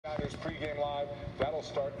pregame live. That'll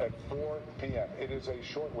start at 4 p.m. It is a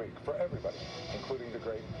short week for everybody, including the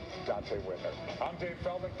great Dante Whitner. I'm Dave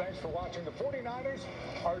Feldman. Thanks for watching. The 49ers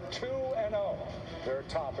are 2-0. They're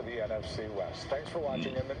top of the NFC West. Thanks for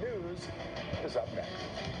watching, and the news is up next.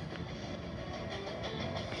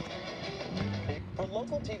 For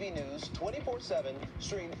local TV news 24/7,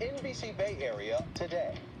 stream NBC Bay Area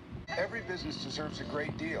today. Every business deserves a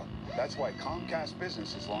great deal. That's why Comcast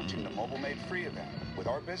Business is launching the Mobile Made Free event. With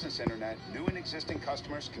our business internet, new and existing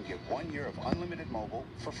customers can get 1 year of unlimited mobile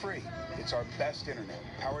for free. It's our best internet,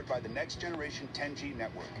 powered by the next generation 10G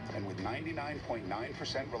network, and with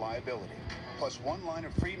 99.9% reliability. Plus 1 line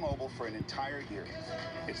of free mobile for an entire year.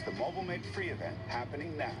 It's the Mobile Made Free event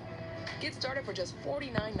happening now. Get started for just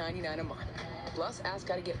 $49.99 a month. Plus, ask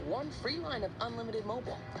how to get 1 free line of unlimited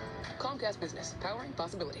mobile. Comcast Business, powering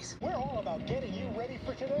possibilities. We're all about getting you ready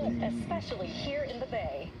for today, especially here in the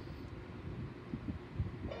Bay.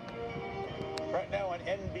 Right now on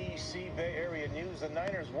NBC Bay Area News, the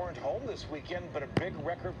Niners weren't home this weekend, but a big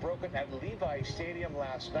record broken at Levi Stadium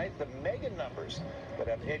last night. The mega numbers that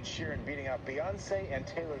have Ed Sheeran beating out Beyonce and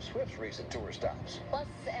Taylor Swift's recent tour stops. Plus,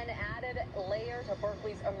 an added layer to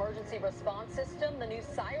Berkeley's emergency response system, the new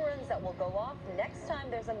sirens that will go off next time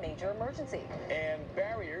there's a major emergency. And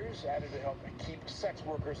barriers added to help keep sex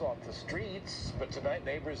workers off the streets. But tonight,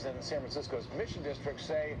 neighbors in San Francisco's Mission District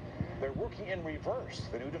say they're working in reverse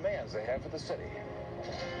the new demands they have for the city.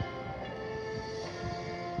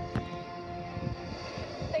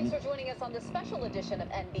 Thanks for joining us on this special edition of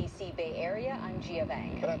NBC Bay Area. I'm Gia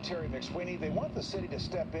Vang. And I'm Terry McSweeney. They want the city to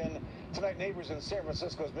step in. Tonight, neighbors in San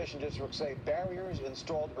Francisco's Mission District say barriers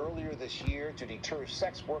installed earlier this year to deter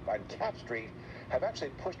sex work on Cap Street have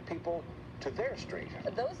actually pushed people to their street.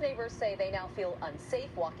 Those neighbors say they now feel unsafe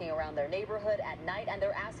walking around their neighborhood at night, and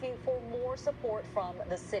they're asking for more support from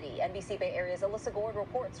the city. NBC Bay Area's Alyssa Gord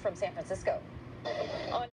reports from San Francisco.